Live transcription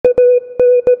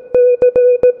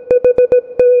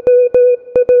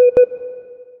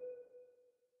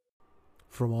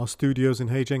From our studios in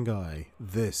Heijingai,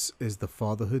 this is the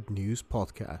Fatherhood News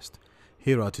Podcast.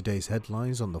 Here are today's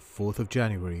headlines on the 4th of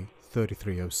January,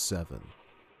 3307.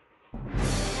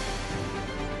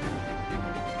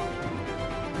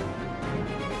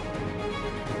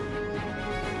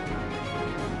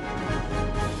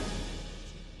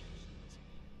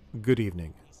 Good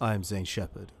evening, I'm Zane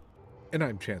Shepherd. And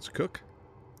I'm Chance Cook,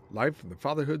 live from the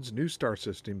Fatherhood's new star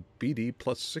system, BD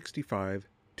plus 65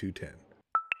 210.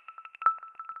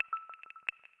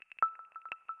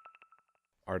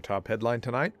 Our top headline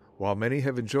tonight: while many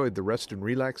have enjoyed the rest and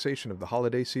relaxation of the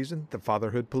holiday season, the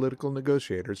Fatherhood political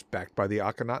negotiators, backed by the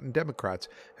Akhenaten Democrats,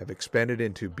 have expanded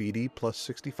into BD plus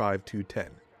 65 210.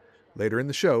 Later in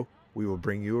the show, we will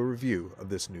bring you a review of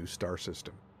this new star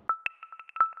system.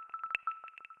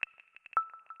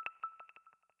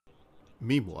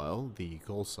 Meanwhile, the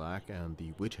Coalsack and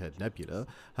the Witchhead Nebula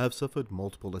have suffered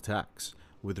multiple attacks,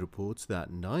 with reports that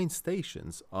 9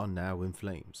 stations are now in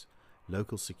flames.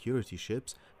 Local security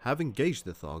ships have engaged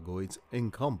the Thargoids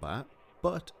in combat,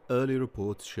 but early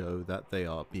reports show that they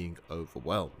are being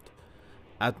overwhelmed.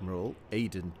 Admiral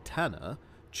Aidan Tanner,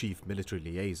 Chief Military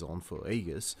Liaison for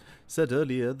Aegis, said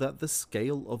earlier that the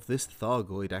scale of this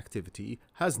Thargoid activity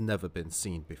has never been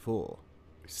seen before,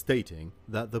 stating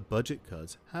that the budget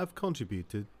cuts have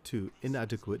contributed to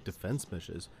inadequate defense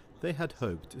measures they had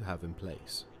hoped to have in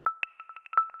place.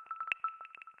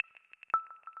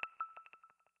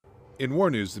 In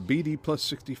war news, the BD plus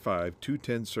 65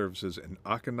 210 services and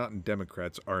Akhenaten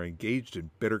Democrats are engaged in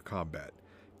bitter combat.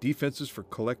 Defenses for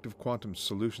collective quantum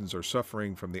solutions are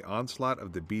suffering from the onslaught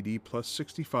of the BD plus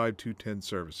 65 210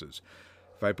 services.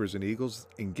 Vipers and Eagles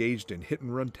engaged in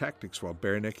hit-and-run tactics, while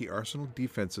Baraneki Arsenal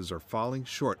defenses are falling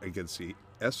short against the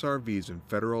SRVs and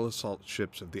federal assault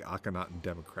ships of the Akhenaten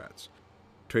Democrats.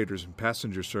 Traders and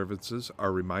passenger services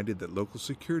are reminded that local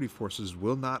security forces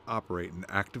will not operate in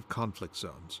active conflict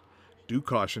zones. Due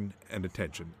caution and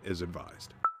attention is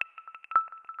advised.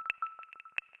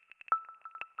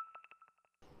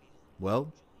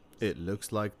 Well, it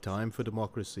looks like time for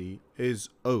democracy is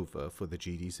over for the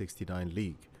GD69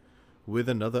 League, with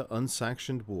another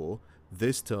unsanctioned war,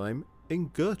 this time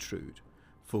in Gertrude,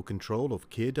 for control of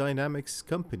Kier Dynamics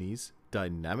Company's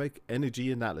Dynamic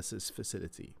Energy Analysis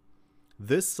Facility.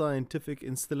 This scientific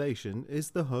installation is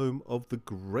the home of the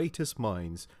greatest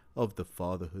minds of the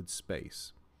fatherhood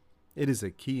space. It is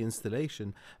a key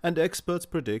installation, and experts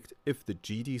predict if the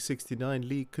GD69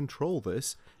 League control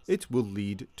this, it will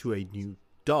lead to a new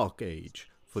dark age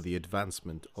for the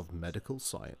advancement of medical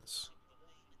science.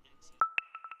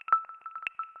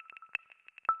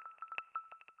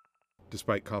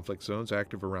 Despite conflict zones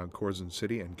active around Corzin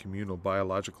City and communal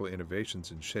biological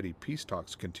innovations in Shedi peace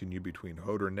talks continue between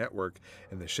Hodor Network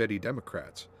and the Shedi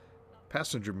Democrats,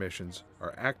 passenger missions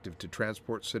are active to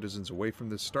transport citizens away from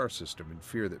the star system in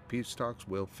fear that peace talks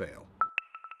will fail.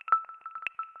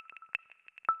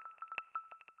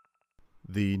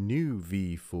 The new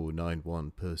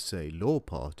V491 per se Law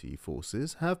Party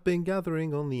forces have been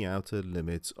gathering on the outer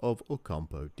limits of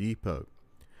Ocampo Depot.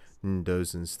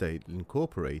 Ndozen State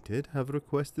Incorporated have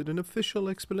requested an official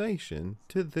explanation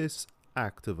to this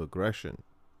act of aggression.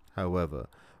 However,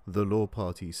 the Law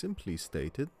Party simply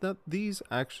stated that these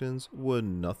actions were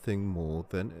nothing more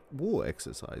than war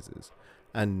exercises,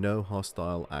 and no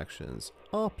hostile actions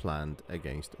are planned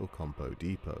against Ocampo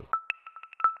Depot.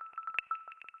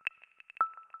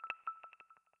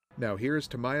 Now here is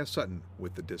Tamaya Sutton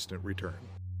with The Distant Return.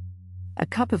 A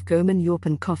cup of Goman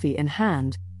Yorpan coffee in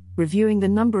hand, reviewing the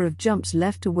number of jumps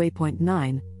left to waypoint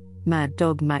 9, Mad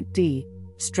Dog MacD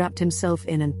strapped himself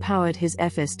in and powered his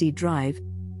FSD drive.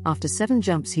 After 7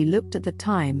 jumps he looked at the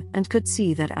time and could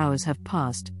see that hours have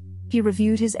passed. He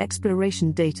reviewed his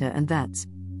exploration data, and that's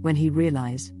when he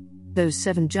realized those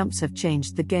 7 jumps have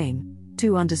changed the game.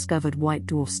 2 undiscovered white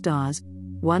dwarf stars,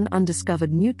 1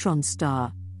 undiscovered neutron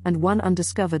star, and 1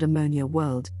 undiscovered ammonia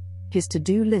world. His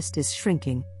to-do list is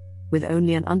shrinking, with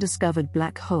only an undiscovered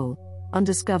black hole,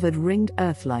 undiscovered ringed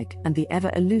Earth-like, and the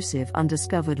ever-elusive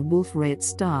undiscovered Wolf-Rayet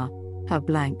star, her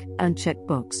blank, unchecked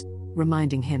box,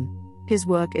 reminding him his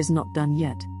work is not done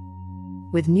yet.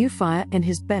 With new fire in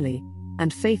his belly,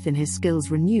 and faith in his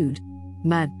skills renewed,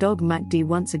 Mad Dog MacD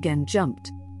once again jumped,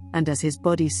 and as his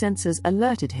body sensors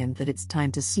alerted him that it's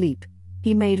time to sleep,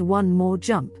 he made 1 more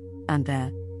jump, and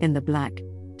there, in the black,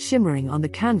 shimmering on the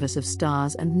canvas of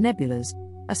stars and nebulas,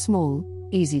 a small,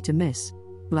 easy-to-miss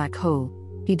black hole.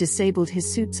 He disabled his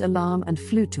suit's alarm and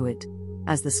flew to it.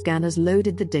 As the scanners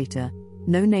loaded the data,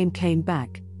 no name came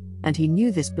back, and he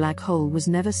knew this black hole was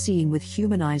never seen with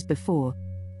human eyes before.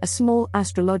 A small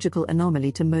astrological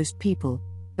anomaly to most people,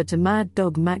 but to Mad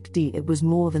Dog MacD it was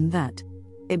more than that.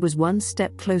 it was one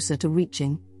step closer to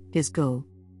reaching his goal.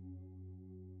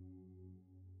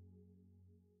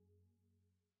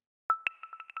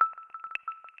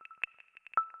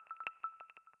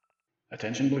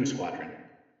 Attention Blue Squadron.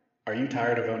 Are you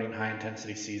tired of owning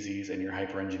high-intensity CZs in your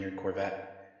hyper-engineered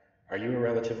Corvette? Are you a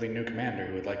relatively new commander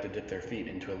who would like to dip their feet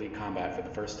into elite combat for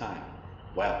the first time?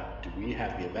 Well, do we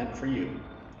have the event for you.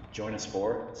 Join us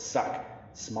for SUCK,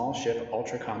 Small Ship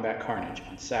Ultra Combat Carnage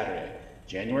on Saturday,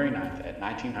 January 9th at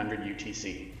 1900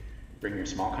 UTC. Bring your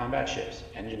small combat ships,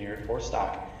 engineered or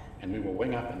stock, and we will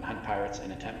wing up and hunt pirates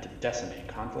and attempt to decimate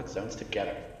conflict zones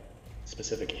together.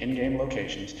 Specific in-game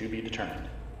locations to be determined.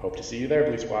 Hope to see you there,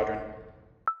 Blue Squadron.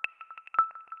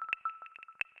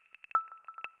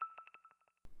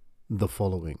 The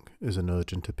following is an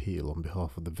urgent appeal on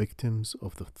behalf of the victims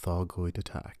of the Thargoid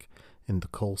attack in the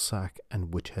Coalsack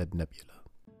and Witchhead Nebula.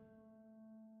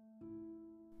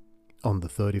 On the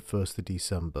 31st of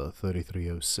December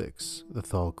 3306, the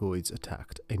Thargoids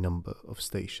attacked a number of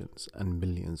stations and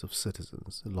millions of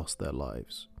citizens lost their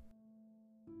lives.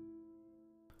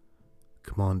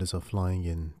 Commanders are flying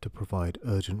in to provide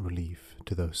urgent relief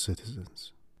to those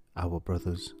citizens. Our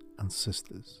brothers and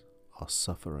sisters are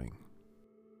suffering.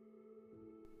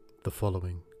 The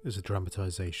following is a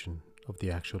dramatization of the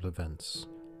actual events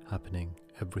happening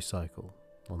every cycle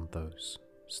on those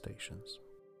stations.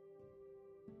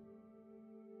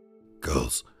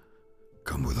 Girls,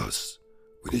 come with us.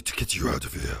 We need to get you out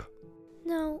of here.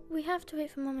 No, we have to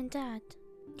wait for Mum and Dad.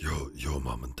 Your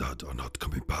mom and dad are not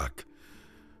coming back.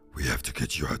 We have to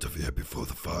get you out of here before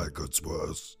the fire gets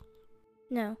worse.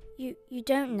 No, you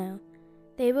don't know.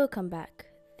 They will come back.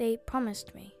 They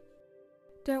promised me.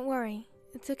 Don't worry.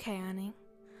 It's okay, Annie.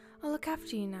 I'll look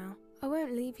after you now. I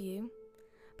won't leave you.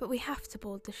 But we have to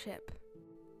board the ship.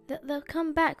 They'll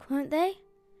come back, won't they?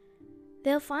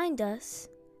 They'll find us.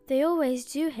 They always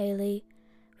do, Haley.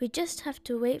 We just have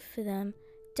to wait for them.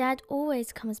 Dad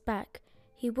always comes back.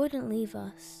 He wouldn't leave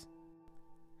us.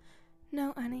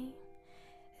 No, Annie.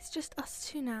 It's just us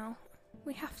two now.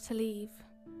 We have to leave.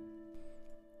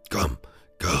 Come,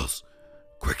 girls.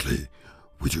 Quickly.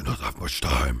 We do not have much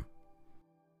time.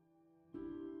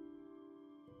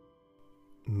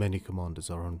 Many commanders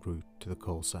are en route to the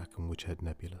Coalsack and Witchhead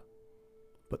Nebula,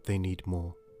 but they need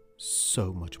more,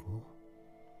 so much more.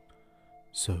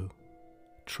 So,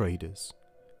 traders,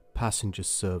 passenger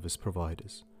service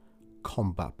providers,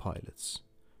 combat pilots,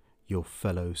 your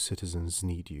fellow citizens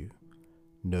need you.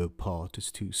 No part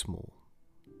is too small.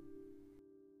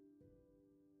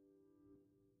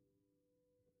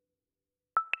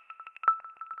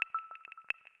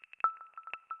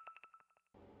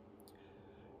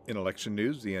 In election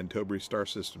news, the Antobri Star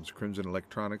Systems Crimson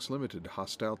Electronics Limited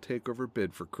hostile takeover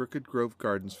bid for Crooked Grove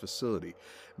Gardens facility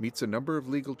meets a number of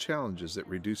legal challenges that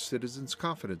reduce citizens'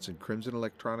 confidence in Crimson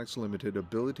Electronics Limited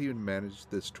ability to manage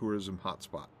this tourism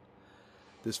hotspot.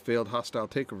 This failed hostile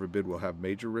takeover bid will have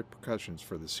major repercussions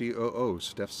for the COO,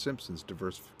 Steph Simpson's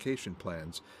diversification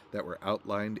plans that were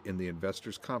outlined in the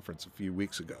investors' conference a few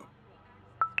weeks ago.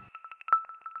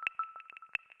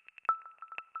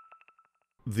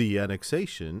 The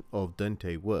annexation of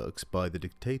Dente Works by the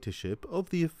dictatorship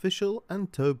of the official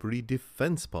Antobri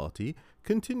Defense Party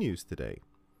continues today.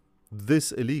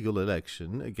 This illegal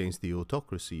election against the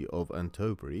autocracy of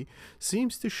Antobri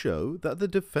seems to show that the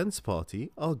Defense Party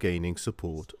are gaining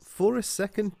support for a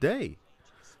second day.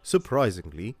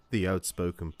 Surprisingly, the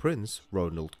outspoken Prince,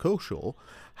 Ronald Koshaw,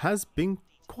 has been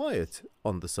quiet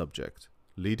on the subject,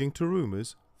 leading to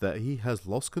rumours that he has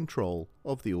lost control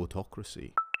of the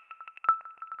autocracy.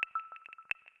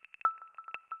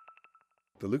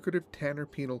 The lucrative Tanner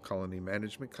Penal Colony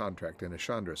management contract in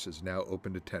Ashandras is now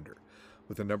open to tender,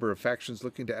 with a number of factions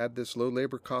looking to add this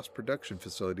low-labor cost production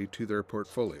facility to their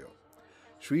portfolio.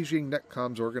 Shuijing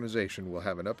Netcom's organization will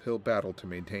have an uphill battle to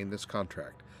maintain this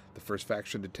contract. The first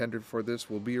faction to tender for this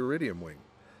will be Iridium Wing.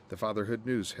 The Fatherhood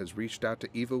News has reached out to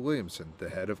Eva Williamson,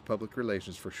 the head of public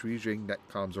relations for Shuijing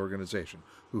Netcom's organization,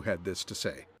 who had this to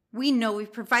say. We know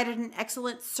we've provided an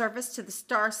excellent service to the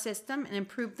star system and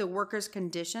improved the workers'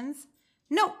 conditions.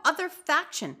 No other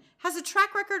faction has a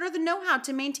track record or the know-how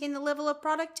to maintain the level of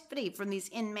productivity from these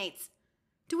inmates.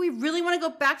 Do we really want to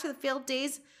go back to the failed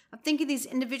days of thinking these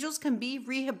individuals can be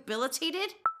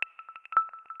rehabilitated?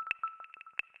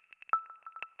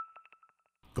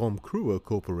 Gomkrua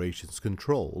Corporation's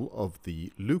control of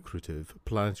the lucrative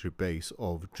planetary base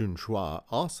of Junshua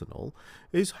Arsenal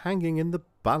is hanging in the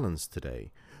balance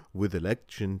today, with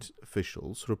election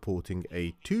officials reporting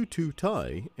a 2-2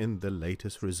 tie in the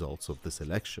latest results of this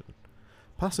election.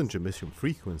 passenger mission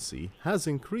frequency has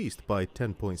increased by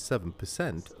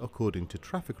 10.7% according to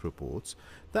traffic reports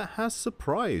that has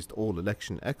surprised all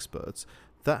election experts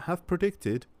that have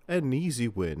predicted an easy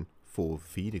win for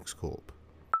Phoenix Corp.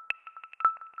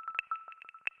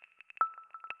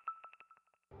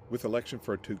 With election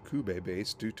for a Tukube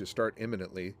base due to start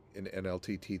imminently in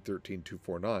NLTT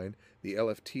 13249, the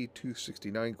LFT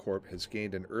 269 Corp has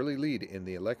gained an early lead in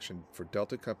the election for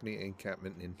Delta Company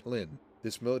encampment in Hlin.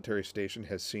 This military station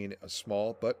has seen a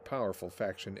small but powerful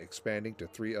faction expanding to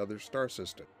 3 other star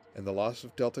systems, and the loss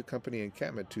of Delta Company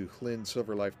encampment to Hlin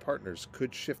Silverlife Partners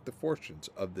could shift the fortunes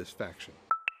of this faction.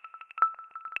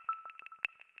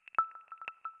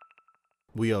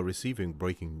 We are receiving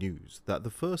breaking news that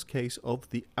the first case of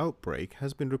the outbreak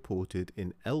has been reported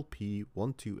in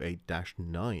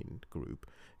LP128-9 group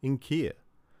in Kia.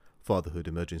 Fatherhood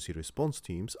emergency response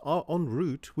teams are en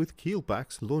route with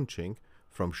keelbacks launching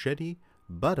from Shedi,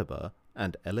 Badaba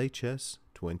and LHS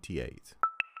 28.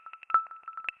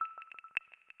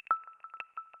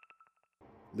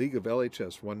 League of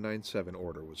LHS 197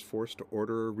 order was forced to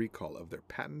order a recall of their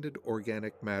patented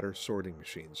organic matter sorting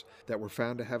machines that were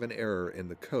found to have an error in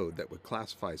the code that would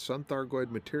classify some Thargoid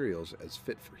materials as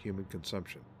fit for human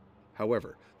consumption.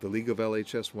 However, the League of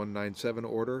LHS 197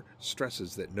 order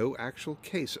stresses that no actual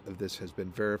case of this has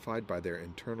been verified by their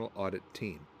internal audit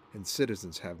team, and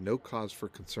citizens have no cause for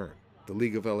concern. The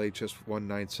League of LHS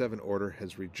 197 order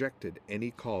has rejected any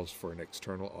calls for an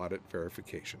external audit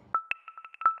verification.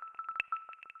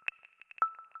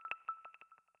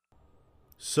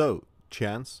 So,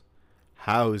 Chance,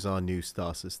 how is our new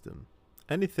star system?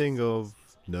 Anything of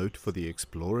note for the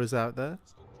explorers out there?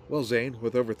 Well, Zane,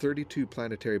 with over 32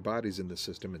 planetary bodies in the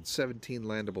system and 17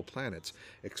 landable planets,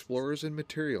 explorers and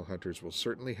material hunters will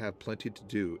certainly have plenty to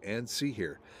do and see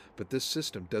here. But this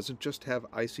system doesn't just have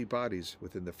icy bodies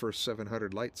within the first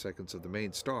 700 light seconds of the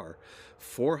main star.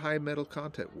 4 high metal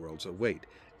content worlds await,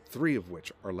 3 of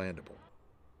which are landable.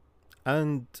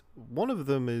 And one of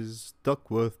them is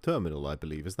Duckworth Terminal, I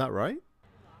believe. Is that right?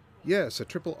 Yes, a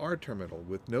triple R terminal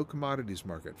with no commodities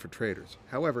market for traders.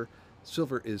 However,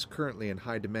 silver is currently in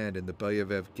high demand in the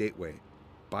Belyavev Gateway.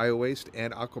 Biowaste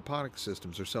and aquaponics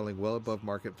systems are selling well above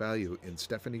market value in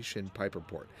Stephanie Shin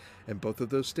Piperport, and both of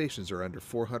those stations are under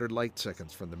 400 light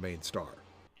seconds from the main star.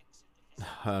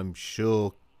 I'm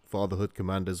sure Fatherhood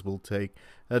commanders will take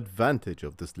advantage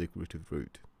of this lucrative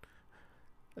route.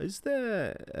 Is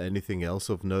there anything else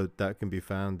of note that can be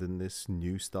found in this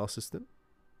new star system?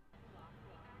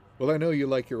 Well, I know you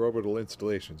like your orbital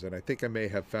installations, and I think I may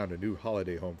have found a new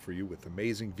holiday home for you with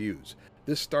amazing views.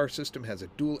 This star system has a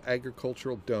dual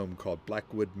agricultural dome called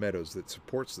Blackwood Meadows that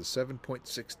supports the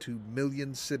 7.62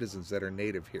 million citizens that are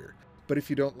native here. But if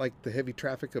you don't like the heavy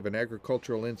traffic of an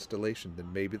agricultural installation,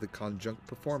 then maybe the Conjunct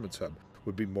Performance Hub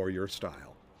would be more your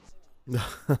style.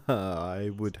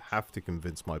 I would have to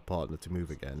convince my partner to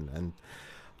move again, and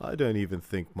I don't even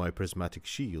think my prismatic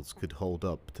shields could hold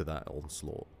up to that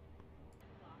onslaught.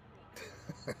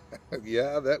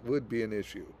 Yeah, that would be an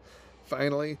issue.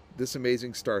 Finally, this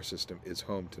amazing star system is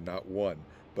home to not 1,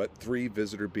 but 3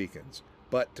 visitor beacons.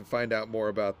 But to find out more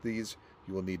about these,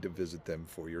 you will need to visit them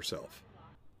for yourself.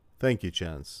 Thank you,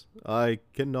 Chance. I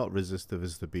cannot resist a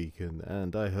visitor beacon,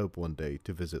 and I hope one day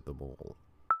to visit them all.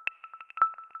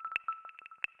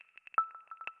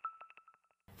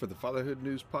 For the Fatherhood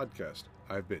News Podcast,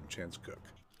 I've been Chance Cook.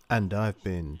 And I've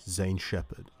been Zane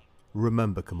Shepard.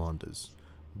 Remember, Commanders,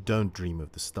 don't dream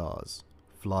of the stars.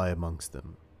 Fly amongst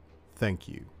them. Thank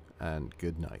you, and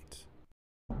good night.